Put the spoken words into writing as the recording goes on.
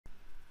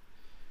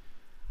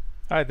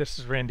Hi, this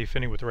is Randy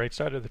Finney with the Right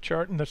Side of the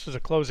Chart, and this is a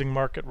closing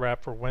market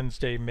wrap for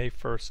Wednesday, May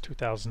 1st,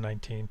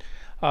 2019.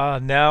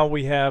 Now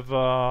we have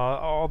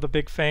all the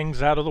big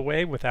fangs out of the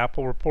way with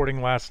Apple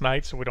reporting last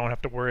night, so we don't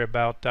have to worry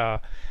about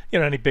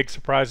any big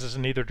surprises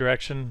in either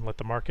direction. Let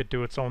the market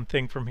do its own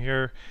thing from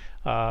here.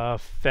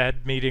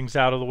 Fed meetings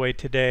out of the way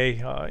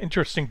today.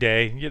 Interesting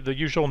day. The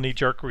usual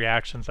knee-jerk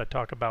reactions. I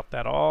talk about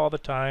that all the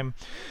time.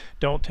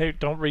 Don't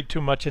read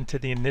too much into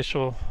the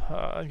initial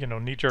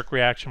knee-jerk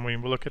reaction.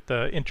 When we look at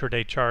the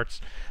intraday charts,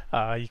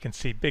 you can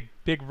see big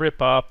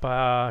rip up.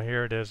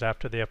 Here it is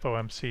after the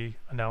FOMC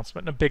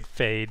announcement, and a big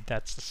fade.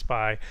 That's the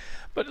SPY.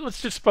 But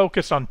let's just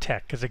focus on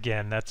tech, because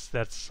again,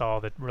 that's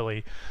all that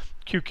really.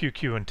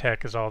 QQQ and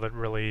tech is all that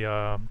really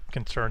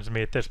concerns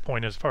me at this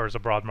point as far as the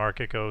broad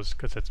market goes,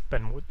 because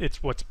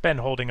it's what's been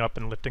holding up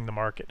and lifting the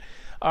market.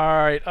 All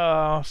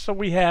right, so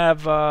we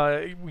have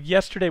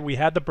yesterday we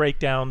had the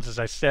breakdowns. As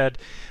I said,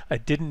 I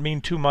didn't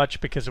mean too much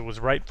because it was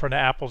right in front of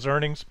Apple's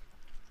earnings.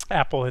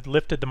 Apple had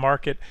lifted the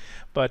market,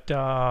 but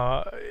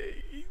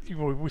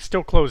we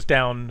still closed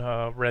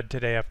down red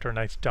today after a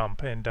nice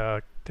dump, and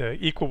the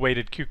equal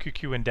weighted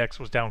QQQ index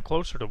was down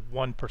closer to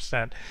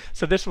 1%.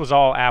 So this was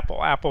all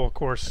Apple. Apple, of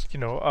course,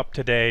 up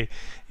today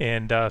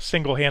and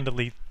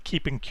single-handedly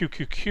keeping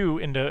QQQ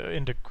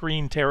into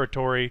green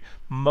territory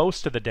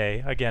most of the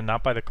day. Again,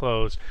 not by the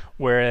close.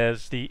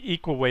 Whereas the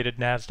equal weighted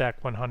NASDAQ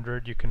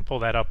 100, you can pull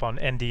that up on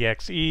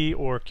NDXE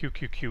or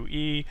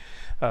QQQE.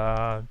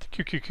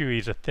 QQQE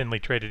is a thinly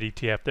traded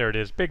ETF. There it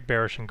is. Big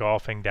bearish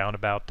engulfing down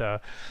about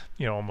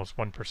almost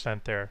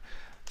 1% there.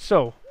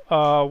 So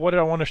what did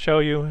I want to show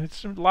you?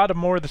 It's a lot of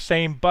more of the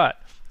same,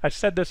 but I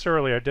said this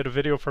earlier. I did a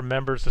video for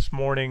members this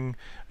morning,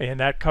 and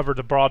that covered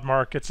the broad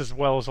markets as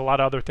well as a lot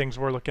of other things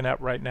we're looking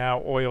at right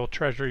now. Oil,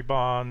 treasury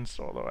bonds,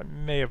 although I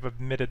may have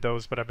omitted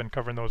those, but I've been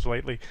covering those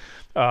lately.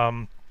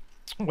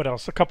 What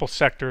else? A couple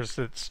sectors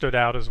that stood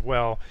out as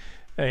well.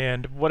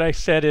 And what I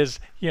said is,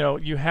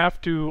 you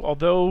have to,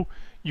 although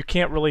you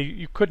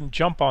couldn't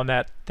jump on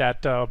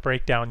that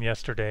breakdown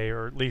yesterday,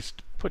 or at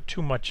least put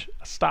too much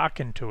stock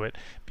into it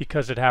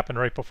because it happened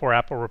right before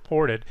Apple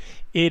reported.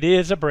 It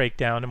is a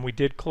breakdown, and we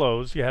did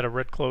close. You had a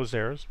red close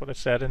there, is what I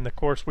said. And of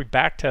course, we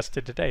back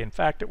tested today. In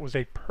fact, it was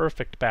a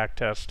perfect back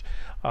test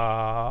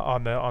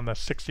on the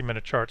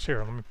 60-minute charts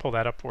here. Let me pull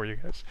that up for you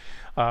guys.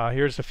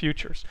 Here's the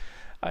futures.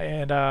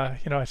 And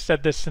I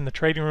said this in the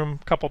trading room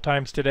a couple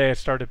times today.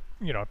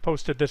 I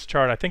posted this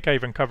chart. I think I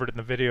even covered it in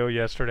the video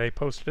yesterday.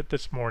 Posted it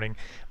this morning.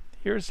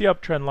 Here's the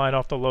uptrend line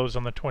off the lows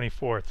on the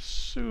 24th.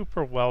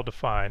 Super well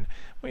defined.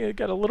 We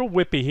got a little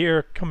whippy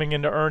here coming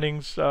into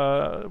earnings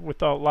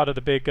with a lot of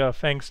the big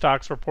FANG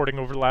stocks reporting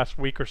over the last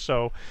week or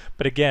so.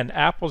 But again,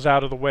 Apple's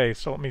out of the way.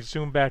 So let me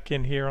zoom back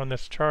in here on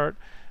this chart.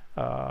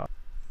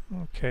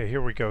 Okay,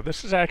 here we go.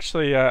 This is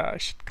actually, I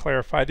should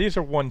clarify, these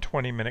are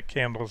 120-minute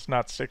candles,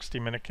 not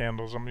 60-minute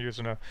candles. I'm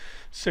using a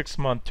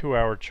 6-month,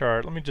 2-hour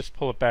chart. Let me just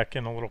pull it back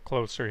in a little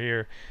closer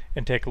here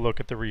and take a look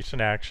at the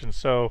recent action.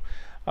 So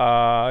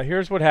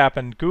here's what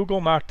happened.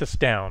 Google knocked us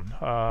down.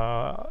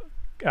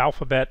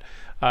 Alphabet,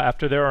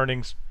 after their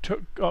earnings,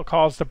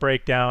 caused the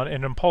breakdown,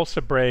 an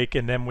impulsive break,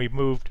 and then we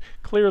moved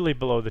clearly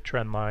below the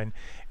trend line.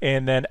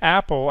 And then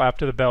Apple,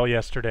 after the bell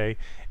yesterday,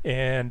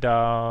 and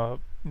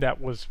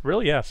that was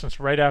really, since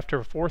right after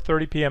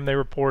 4:30 p.m. they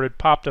reported,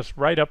 popped us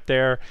right up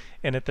there,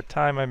 and at the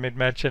time I made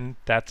mention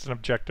that's an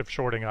objective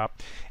shorting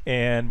up,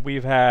 and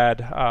we've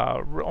had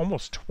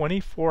almost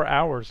 24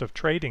 hours of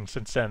trading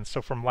since then.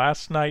 So from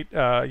last night,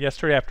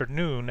 yesterday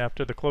afternoon,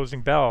 after the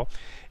closing bell,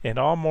 and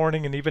all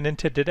morning and even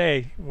into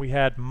today, we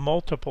had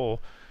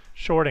multiple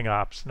shorting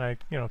ops, and I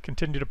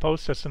continue to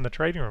post this in the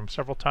trading room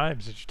several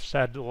times. It's just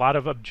had a lot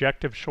of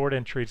objective short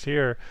entries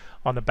here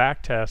on the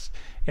back test.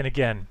 And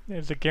again,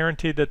 is it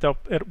guaranteed that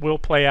it will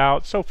play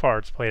out? So far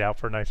it's played out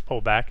for a nice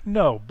pullback.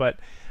 No, but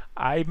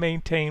I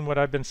maintain what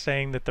I've been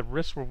saying, that the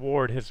risk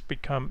reward has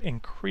become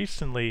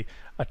increasingly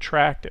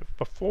attractive.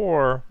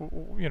 Before,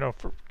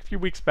 for a few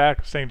weeks back,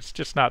 I was saying it's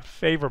just not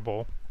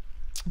favorable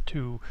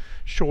to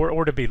short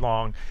or to be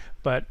long.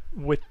 But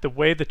with the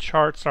way the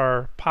charts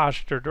are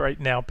postured right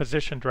now,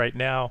 positioned right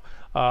now,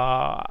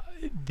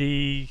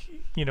 the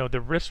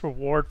risk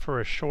reward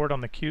for a short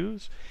on the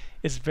Qs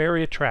is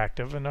very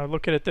attractive. And I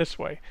look at it this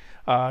way: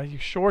 you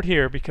short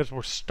here because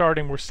we're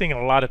seeing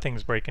a lot of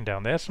things breaking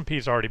down. The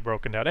S&P's already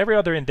broken down. Every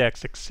other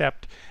index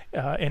except,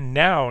 and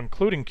now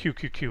including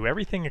QQQ,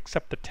 everything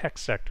except the tech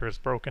sector is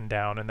broken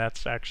down. And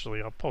that's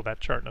actually, I'll pull that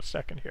chart in a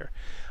second here.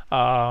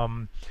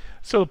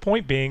 So the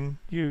point being,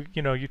 you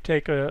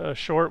take a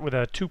short with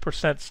a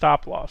 2%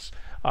 stop loss.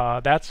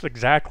 That's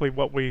exactly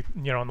what we,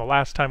 in the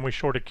last time we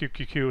shorted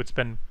QQQ, it's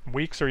been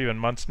weeks or even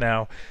months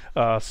now,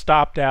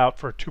 stopped out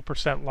for a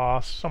 2%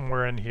 loss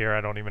somewhere in here.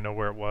 I don't even know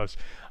where it was.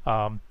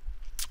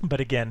 But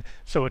again,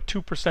 so a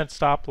 2%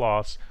 stop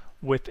loss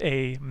with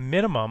a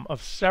minimum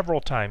of several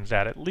times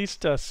that, at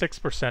least a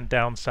 6%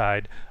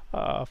 downside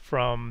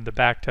from the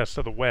back test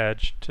of the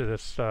wedge to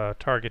this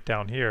target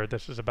down here.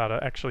 This is about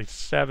actually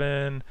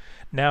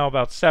now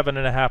about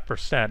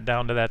 7.5%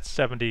 down to that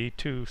 70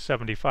 to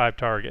 75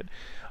 target.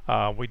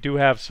 We do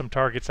have some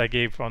targets I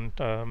gave on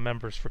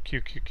members for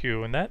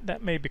QQQ, and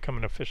that may become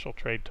an official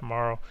trade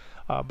tomorrow.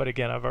 But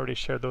again, I've already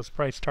shared those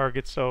price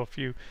targets, so if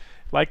you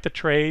like the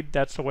trade,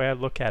 that's the way I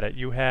look at it.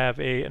 You have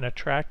an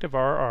attractive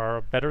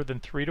RR better than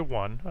 3 to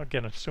 1.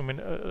 Again, assuming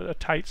a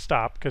tight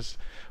stop, because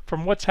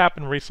from what's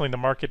happened recently, the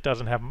market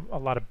doesn't have a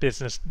lot of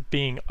business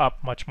being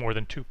up much more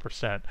than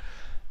 2%.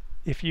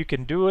 If you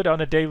can do it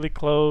on a daily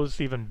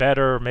close, even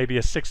better, maybe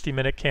a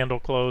 60-minute candle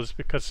close,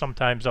 because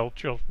sometimes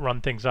you'll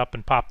run things up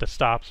and pop the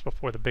stops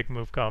before the big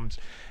move comes.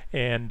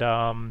 And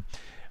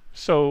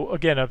so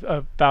again,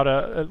 about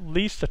at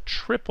least a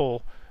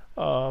triple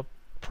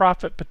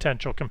profit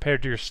potential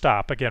compared to your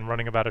stop. Again,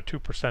 running about a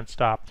 2%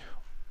 stop,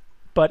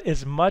 but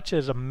as much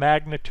as a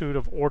magnitude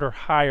of order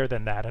higher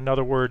than that. In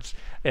other words,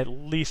 at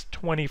least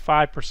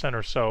 25%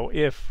 or so.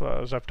 If,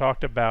 as I've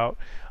talked about,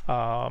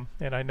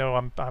 and I know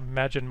I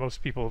imagine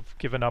most people have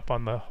given up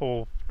on the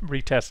whole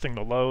retesting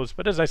the lows,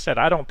 but as I said,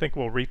 I don't think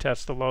we'll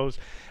retest the lows.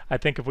 I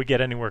think if we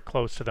get anywhere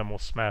close to them, we'll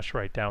smash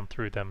right down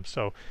through them.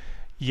 So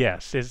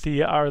yes, is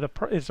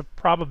the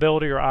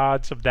probability or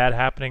odds of that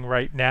happening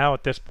right now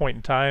at this point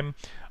in time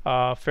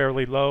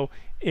fairly low?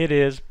 It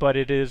is, but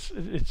it's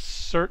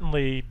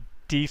certainly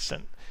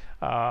decent.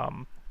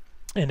 And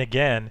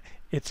again,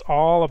 it's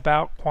all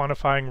about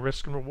quantifying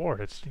risk and reward.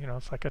 It's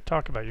it's like I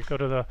talk about. You go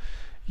to the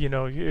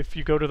if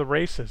you go to the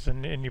races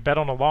and you bet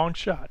on a long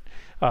shot,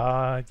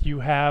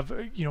 you have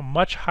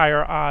much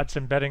higher odds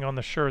than betting on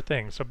the sure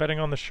thing. So betting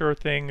on the sure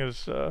thing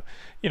is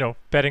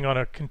betting on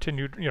a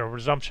continued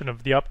resumption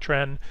of the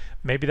uptrend.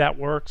 Maybe that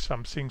works.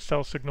 I'm seeing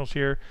sell signals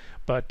here,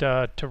 but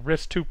to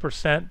risk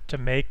 2% to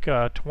make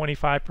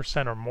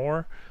 25% or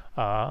more,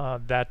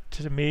 that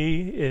to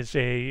me is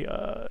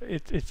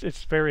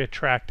it's very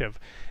attractive,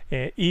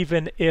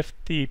 even if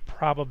the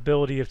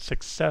probability of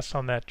success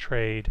on that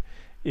trade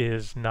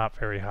is not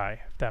very high,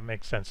 if that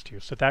makes sense to you.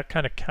 So that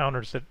kind of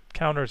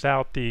counters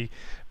out the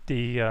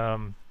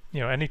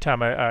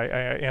anytime I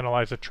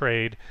analyze a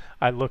trade,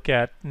 I look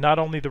at not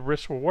only the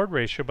risk reward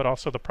ratio but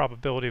also the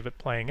probability of it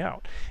playing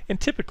out. And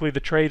typically the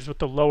trades with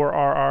the lower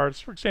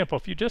RRs, for example,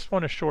 if you just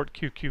want to short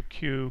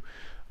QQQ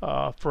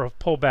for a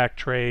pullback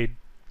trade,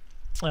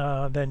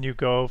 then you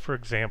go, for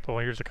example,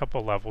 here's a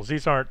couple of levels.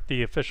 These aren't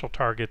the official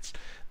targets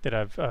that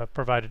I've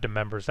provided to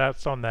members.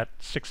 That's on that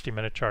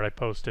 60-minute chart I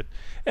posted.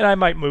 And I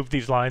might move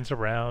these lines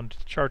around.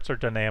 Charts are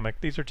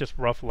dynamic. These are just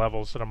rough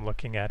levels that I'm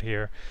looking at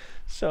here.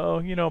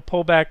 So,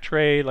 pullback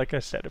trade, like I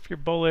said, if you're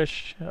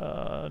bullish,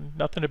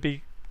 nothing to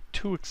be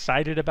too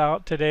excited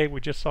about today. We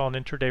just saw an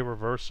intraday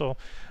reversal.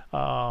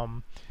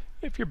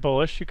 If you're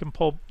bullish, you can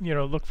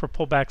look for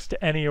pullbacks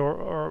to any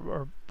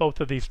or both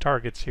of these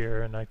targets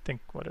here. And I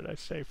think, what did I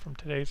say from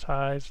today's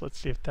highs? Let's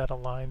see if that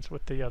aligns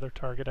with the other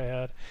target I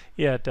had.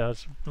 Yeah, it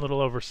does. A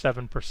little over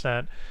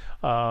 7%.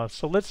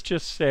 So let's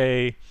just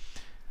say,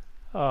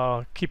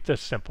 keep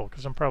this simple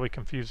because I'm probably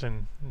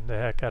confusing the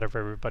heck out of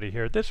everybody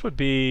here. This would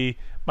be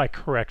my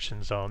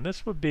correction zone.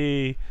 This would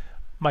be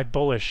my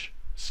bullish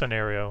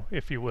scenario,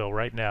 if you will,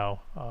 right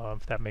now,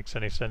 if that makes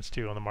any sense to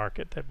you on the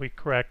market, that we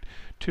correct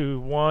to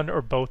one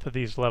or both of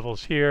these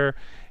levels here,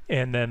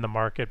 and then the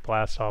market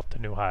blasts off to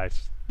new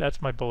highs.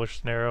 That's my bullish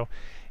scenario.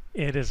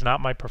 It is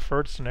not my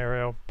preferred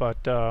scenario,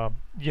 but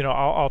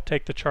I'll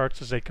take the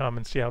charts as they come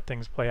and see how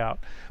things play out.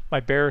 My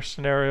bearish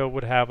scenario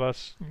would have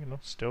us,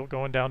 still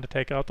going down to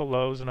take out the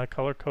lows, and I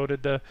color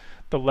coded the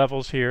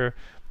levels here.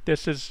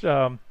 This is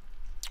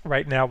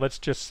right now. Let's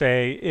just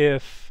say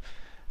if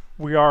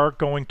we are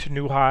going to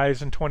new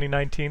highs in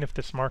 2019, if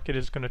this market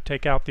is going to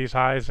take out these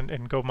highs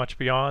and go much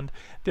beyond,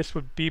 this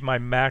would be my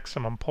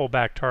maximum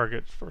pullback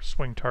target for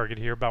swing target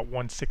here, about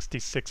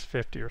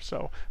 166.50 or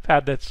so. I've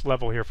had this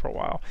level here for a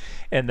while.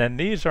 And then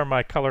these are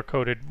my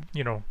color-coded,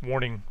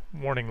 warning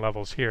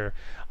levels here.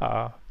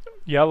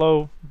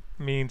 Yellow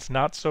means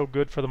not so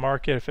good for the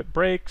market if it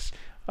breaks,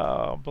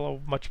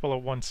 much below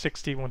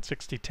 160,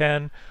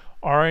 160.10.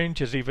 Orange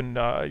is even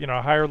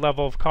a higher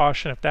level of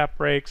caution if that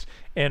breaks,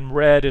 and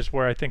red is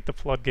where I think the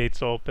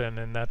floodgates open,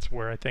 and that's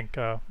where I think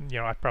I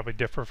probably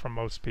differ from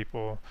most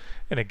people.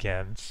 And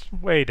again, it's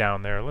way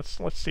down there.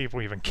 Let's see if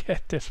we even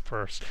get this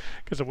first,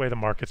 because the way the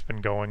market's been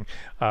going,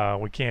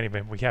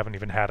 we haven't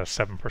even had a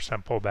 7%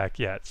 pullback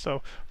yet.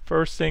 So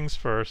first things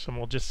first, and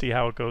we'll just see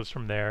how it goes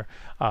from there.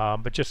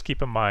 But just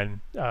keep in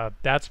mind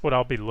that's what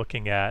I'll be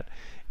looking at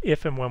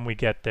if and when we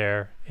get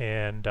there.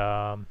 And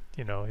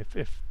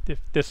if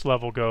this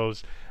level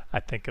goes, I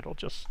think it'll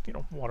just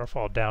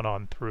waterfall down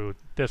on through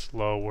this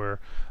low, where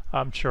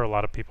I'm sure a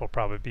lot of people will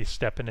probably be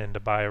stepping in to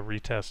buy a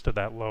retest of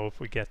that low if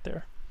we get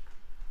there.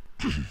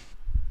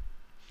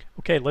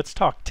 Okay, let's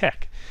talk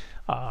tech.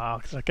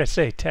 Like I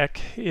say, tech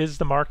is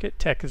the market.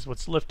 Tech is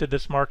what's lifted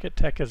this market.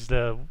 Tech is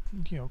the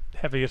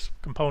heaviest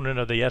component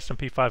of the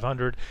S&P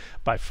 500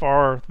 by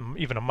far,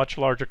 even a much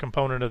larger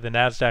component of the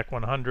Nasdaq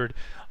 100.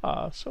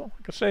 So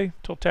like I say,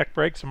 until tech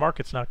breaks, the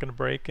market's not going to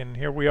break, and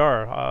here we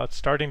are. It's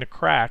starting to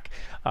crack.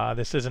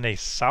 This isn't a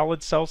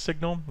solid sell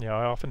signal. I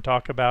often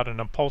talk about an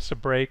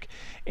impulsive break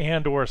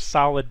and/or a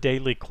solid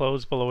daily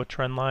close below a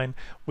trend line.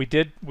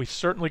 We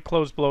certainly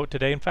closed below it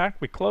today. In fact,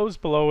 we closed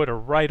below it or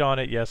right on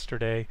it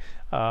yesterday.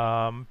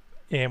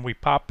 And we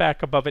popped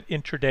back above it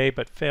intraday,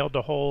 but failed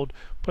to hold.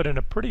 Put in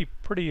a pretty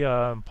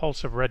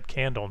impulsive red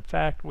candle. In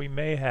fact, we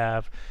may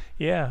have,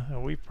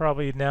 we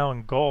probably now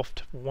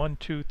engulfed 1,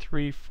 2,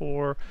 3,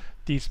 4.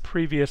 These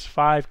previous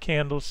 5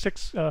 candles,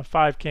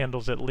 5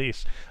 candles at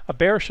least. A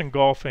bearish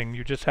engulfing,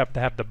 you just have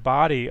to have the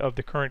body of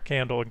the current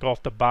candle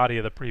engulf the body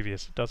of the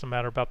previous. It doesn't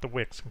matter about the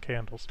wicks and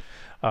candles,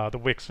 the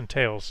wicks and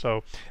tails.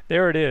 So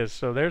there it is.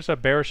 So there's a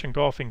bearish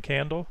engulfing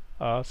candle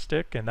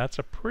stick, and that's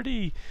a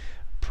pretty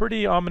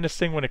ominous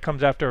thing when it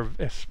comes after,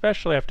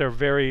 especially after a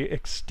very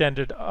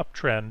extended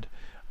uptrend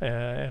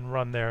and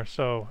run there.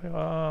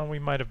 So we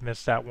might have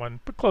missed that one,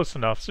 but close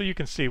enough. So you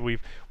can see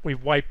we've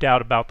wiped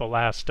out about the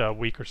last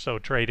week or so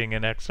trading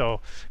in XLK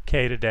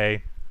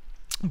today,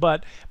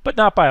 but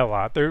not by a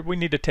lot. We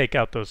need to take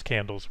out those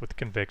candles with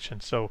conviction.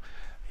 So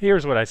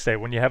here's what I say: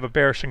 when you have a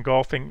bearish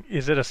engulfing,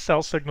 is it a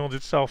sell signal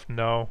itself?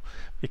 No,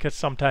 because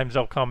sometimes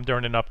they'll come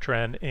during an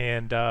uptrend,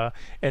 and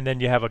then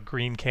you have a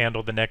green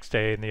candle the next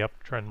day and the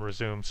uptrend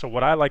resumes. So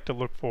what I like to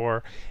look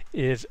for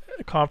is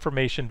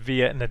confirmation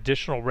via an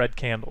additional red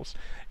candles.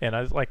 And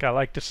I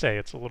like to say,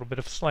 it's a little bit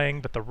of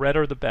slang, but the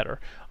redder the better.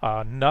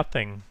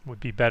 Nothing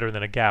would be better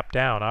than a gap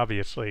down,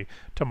 obviously,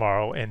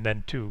 tomorrow, and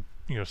then to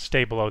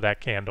stay below that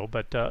candle.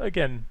 But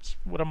again, it's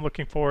what I'm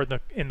looking for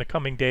in the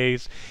coming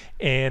days,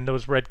 and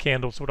those red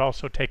candles would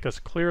also take us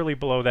clearly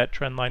below that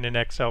trend line in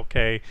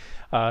XLK,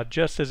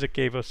 just as it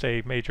gave us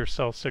a major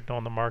sell signal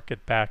in the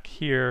market back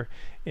here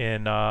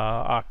in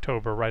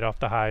October, right off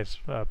the highs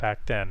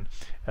back then,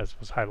 as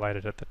was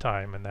highlighted at the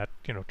time, and that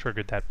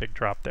triggered that big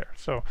drop there.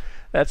 So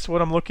that's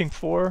what I'm looking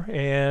for,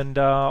 and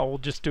we'll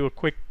just do a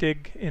quick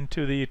dig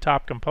into the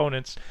top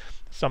components,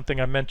 something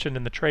I mentioned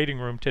in the trading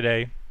room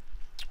today.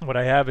 What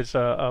I have is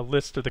a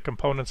list of the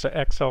components of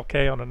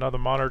XLK on another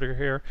monitor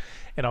here,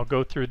 and I'll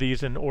go through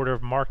these in order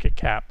of market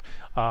cap.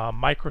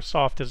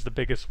 Microsoft is the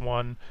biggest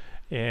one,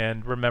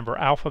 and remember,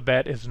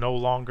 Alphabet is no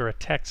longer a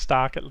tech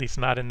stock, at least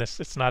not in this.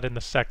 It's not in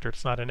the sector.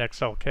 It's not in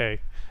XLK.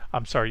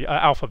 I'm sorry,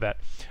 Alphabet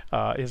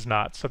is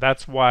not. So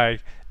that's why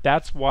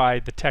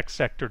the tech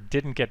sector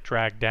didn't get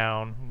dragged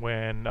down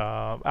when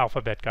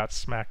Alphabet got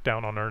smacked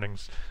down on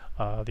earnings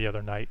the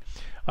other night.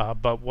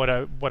 But what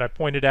I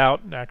pointed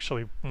out,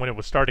 actually, when it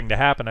was starting to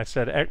happen, I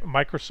said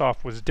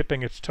Microsoft was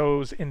dipping its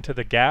toes into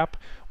the gap.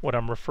 What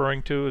I'm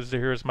referring to is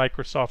here's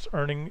Microsoft's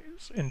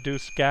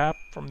earnings-induced gap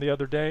from the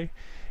other day,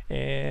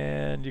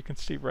 and you can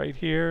see right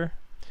here.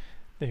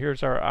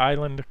 Here's our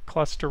island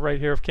cluster right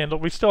here of candle.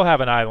 We still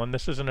have an island.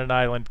 This isn't an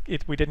island.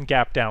 We didn't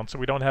gap down, so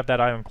we don't have that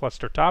island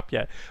cluster top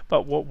yet.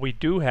 But what we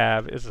do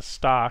have is a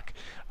stock,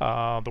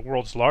 the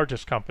world's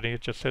largest company.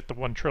 It just hit the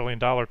 $1 trillion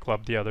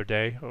club the other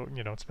day.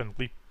 It's been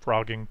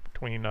leapfrogging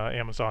between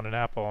Amazon and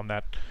Apple on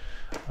that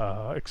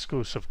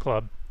exclusive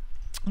club.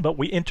 But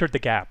we entered the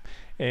gap.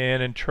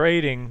 And in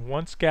trading,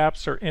 once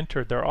gaps are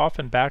entered, they're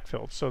often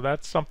backfilled. So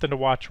that's something to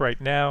watch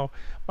right now.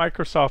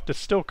 Microsoft is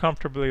still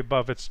comfortably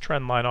above its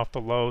trend line off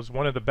the lows,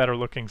 one of the better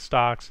looking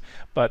stocks.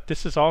 But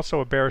this is also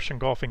a bearish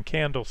engulfing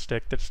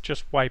candlestick that's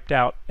just wiped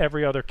out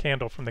every other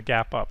candle from the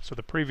gap up. So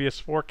the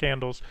previous 4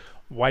 candles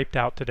wiped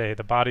out today.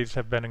 The bodies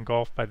have been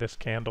engulfed by this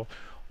candle,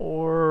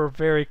 or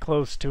very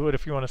close to it.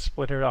 If you want to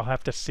split it, I'll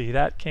have to see.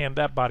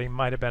 That body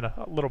might have been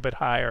a little bit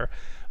higher.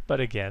 But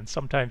again,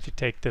 sometimes you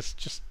take this,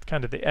 just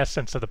kind of the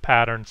essence of the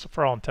pattern. So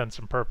for all intents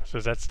and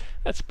purposes,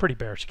 that's a pretty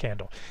bearish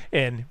candle.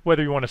 And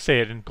whether you want to say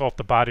it engulfed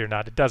the body or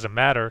not, it doesn't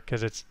matter,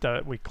 because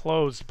we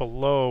closed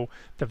below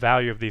the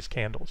value of these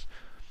candles.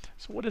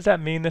 So what does that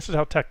mean? This is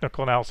how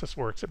technical analysis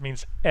works. It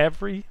means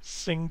every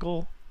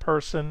single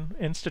person,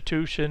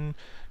 institution,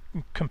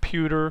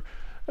 computer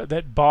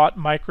that bought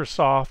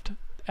Microsoft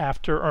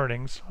after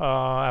earnings,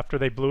 after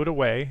they blew it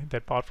away,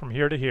 that bought from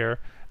here to here,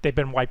 they've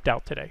been wiped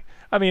out today.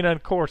 I mean,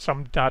 of course,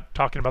 I'm not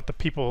talking about the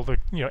people, the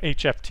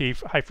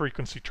HFT, high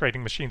frequency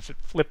trading machines, that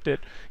flipped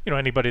it,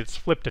 anybody that's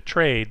flipped a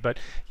trade. But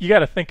you got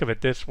to think of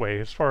it this way: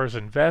 as far as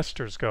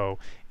investors go,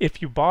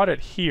 if you bought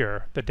it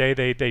here the day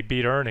they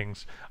beat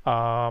earnings,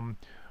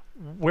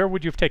 where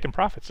would you have taken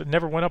profits? It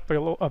never went up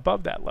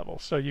above that level.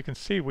 So you can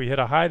see we hit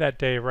a high that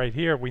day right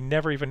here. We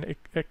never even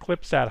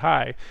eclipsed that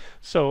high.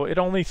 So it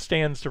only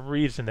stands to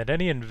reason that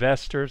any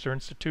investors or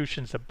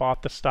institutions that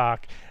bought the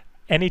stock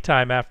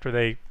anytime after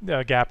they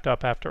gapped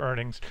up after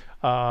earnings,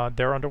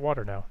 they're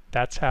underwater now.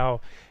 That's how,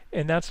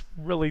 and that's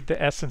really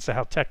the essence of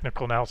how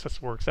technical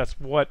analysis works. That's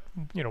what,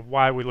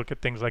 why we look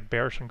at things like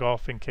bearish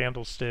engulfing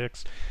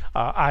candlesticks,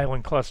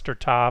 island cluster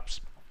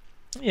tops,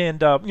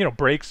 and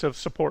breaks of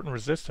support and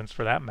resistance,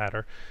 for that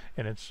matter,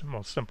 in its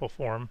most simple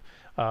form.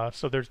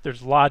 So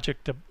there's logic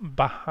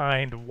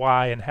behind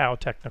why and how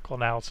technical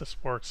analysis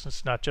works.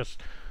 It's not just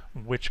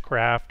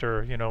witchcraft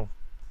or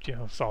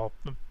it's all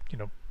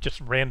just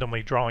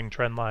randomly drawing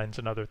trend lines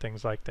and other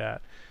things like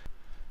that.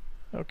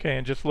 Okay,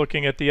 and just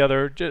looking at the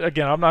other,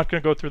 again, I'm not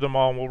going to go through them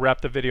all, and we'll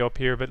wrap the video up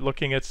here, but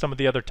looking at some of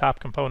the other top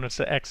components,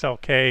 the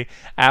XLK,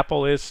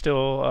 Apple is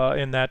still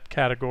in that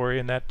category,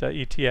 in that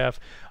ETF.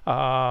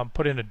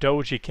 Put in a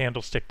doji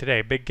candlestick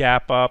today, big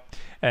gap up,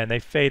 and they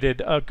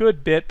faded a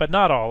good bit, but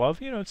not all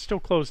of. It's still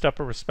closed up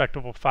a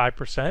respectable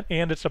 5%,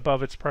 and it's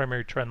above its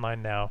primary trend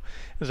line now.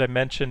 As I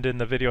mentioned in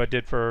the video I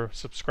did for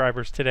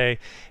subscribers today,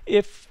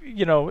 if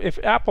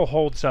Apple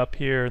holds up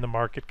here and the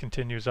market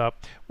continues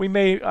up, I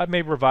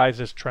may revise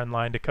this trend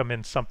line to come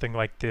in something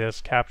like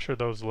this, capture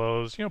those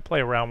lows,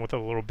 play around with it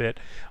a little bit.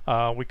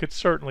 We could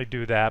certainly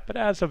do that, but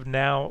as of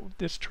now,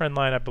 this trend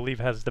line I believe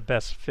has the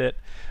best fit,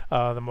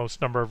 the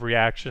most number of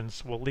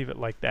reactions. We'll leave it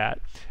like that,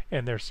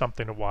 and there's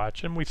something to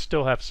watch. And we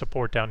still have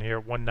support down here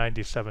at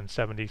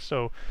 197.70.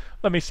 So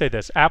let me say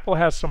this: Apple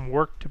has some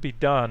work to be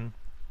done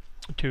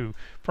to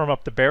firm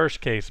up the bearish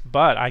case,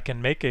 but I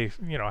can make I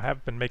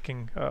have been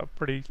making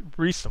pretty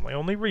recently,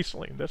 only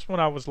recently. This one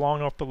I was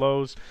long off the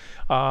lows.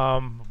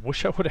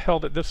 Wish I would have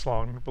held it this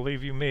long,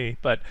 believe you me,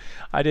 but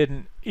I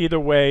didn't. Either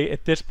way,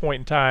 at this point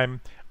in time,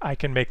 I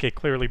can make a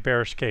clearly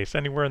bearish case.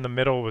 Anywhere in the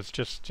middle was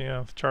just,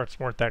 the charts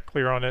weren't that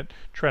clear on it.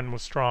 Trend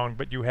was strong,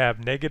 but you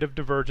have negative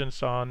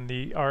divergence on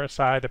the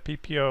RSI, the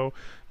PPO.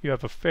 You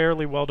have a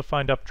fairly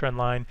well-defined uptrend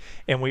line,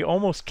 and we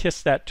almost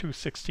kissed that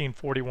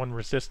 216.41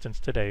 resistance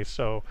today.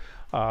 So,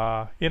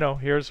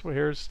 here's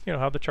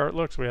how the chart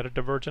looks. We had a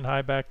divergent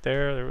high back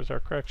there. There was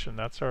our correction.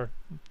 That's our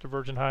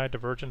divergent high,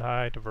 divergent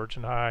high,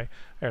 divergent high.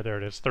 There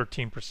it is.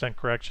 13%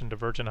 correction,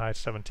 divergent high,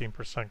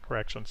 17%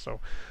 correction. So,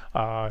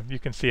 you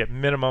can see at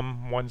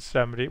minimum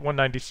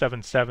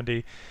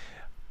 197.70.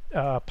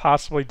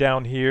 Possibly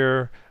down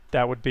here,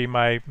 that would be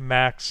my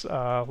max,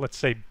 let's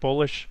say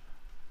bullish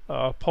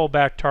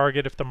pullback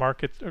target if the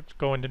market's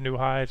going to new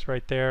highs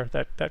right there.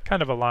 That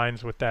kind of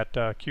aligns with that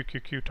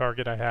QQQ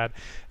target I had.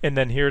 And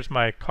then here's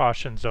my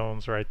caution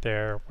zones right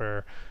there,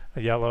 where a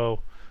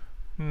yellow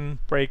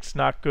breaks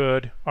not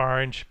good,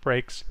 orange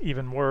breaks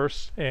even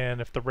worse,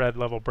 and if the red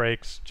level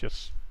breaks,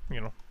 just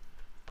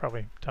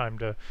probably time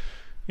to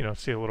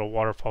see a little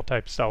waterfall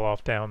type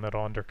sell-off down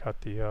that'll undercut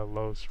the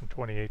lows from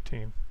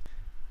 2018.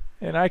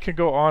 And I could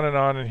go on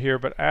in here,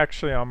 but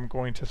actually I'm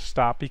going to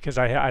stop because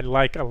I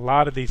like a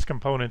lot of these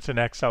components in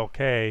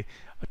XLK.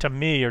 To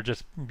me, are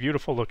just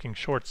beautiful looking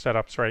short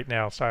setups right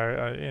now. So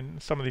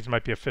and some of these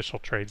might be official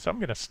trades. So I'm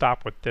going to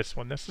stop with this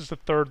one. This is the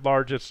third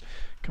largest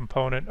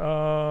component.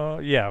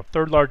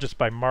 Third largest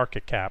by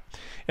market cap.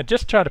 And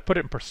just try to put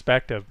it in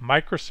perspective,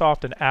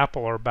 Microsoft and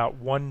Apple are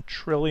about $1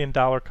 trillion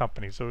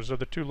companies. Those are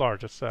the two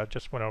largest.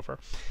 Just went over.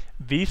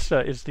 Visa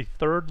is the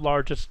third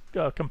largest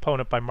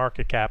component by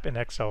market cap in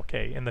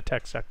XLK in the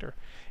tech sector,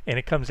 and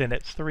it comes in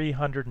at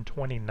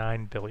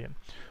 $329 billion.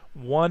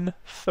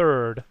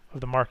 1/3 of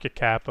the market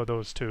cap of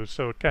those two.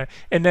 So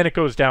and then it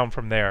goes down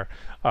from there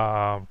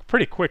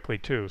pretty quickly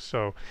too.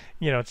 So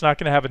it's not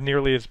going to have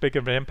nearly as big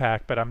of an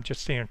impact, but I'm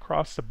just seeing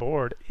across the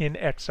board in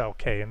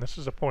XLK, and this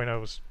is a point I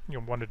was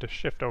wanted to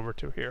shift over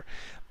to here.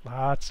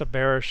 Lots of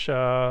bearish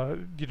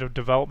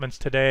developments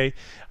today.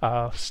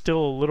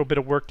 Still a little bit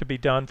of work to be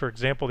done. For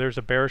example, there's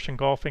a bearish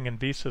engulfing in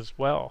Visa as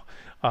well.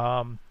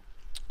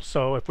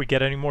 So if we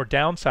get any more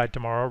downside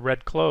tomorrow,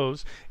 red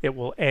close, it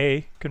will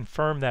A,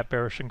 confirm that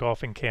bearish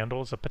engulfing candle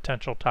as a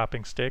potential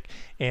topping stick,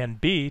 and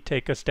B,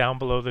 take us down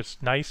below this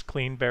nice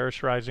clean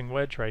bearish rising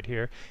wedge right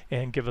here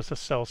and give us a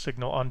sell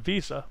signal on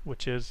Visa,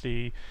 which is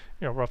the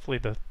roughly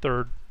the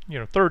third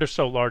or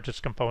so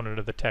largest component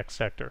of the tech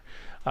sector.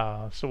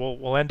 So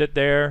we'll end it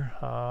there.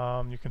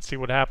 You can see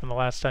what happened the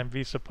last time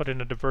Visa put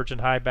in a divergent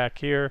high back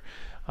here.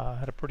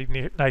 Had a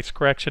pretty nice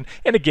correction.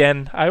 And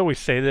again, I always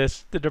say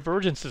this, the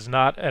divergence is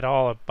not at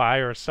all a buy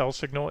or a sell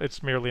signal.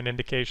 It's merely an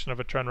indication of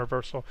a trend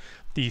reversal.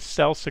 The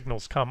sell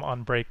signals come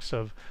on breaks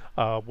of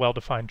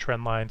well-defined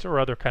trend lines or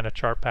other kind of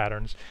chart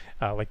patterns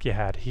like you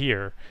had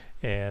here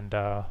and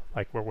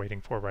like we're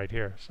waiting for right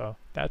here. So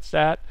that's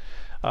that.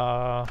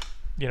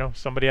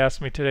 Somebody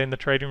asked me today in the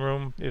trading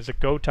room, is it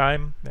go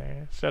time?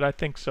 I said I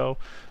think so.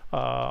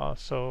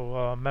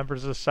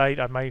 Members of the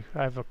site, I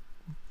have a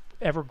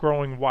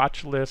ever-growing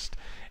watch list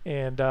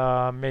and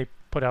may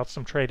put out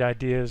some trade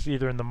ideas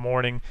either in the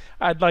morning.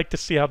 I'd like to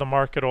see how the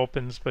market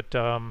opens, but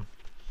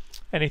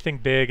anything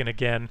big, and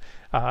again,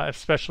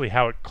 especially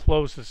how it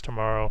closes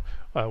tomorrow,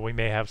 we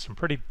may have some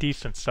pretty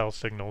decent sell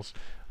signals.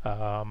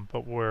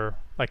 But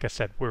like I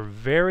said, we're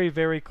very,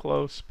 very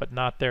close, but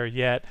not there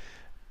yet.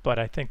 But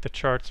I think the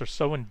charts are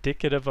so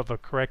indicative of a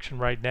correction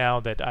right now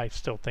that I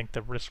still think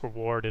the risk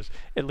reward is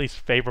at least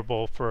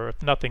favorable for,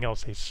 if nothing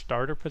else, a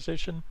starter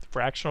position,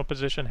 fractional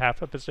position,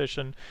 half a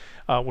position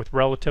with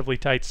relatively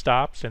tight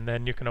stops, and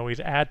then you can always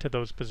add to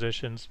those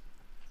positions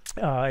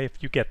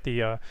if you get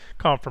the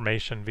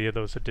confirmation via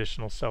those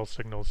additional sell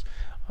signals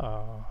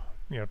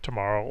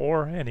tomorrow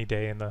or any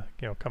day in the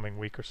coming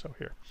week or so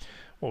here.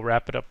 We'll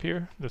wrap it up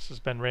here. This has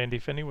been Randy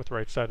Finney with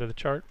Right Side of the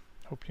Chart.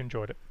 Hope you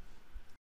enjoyed it.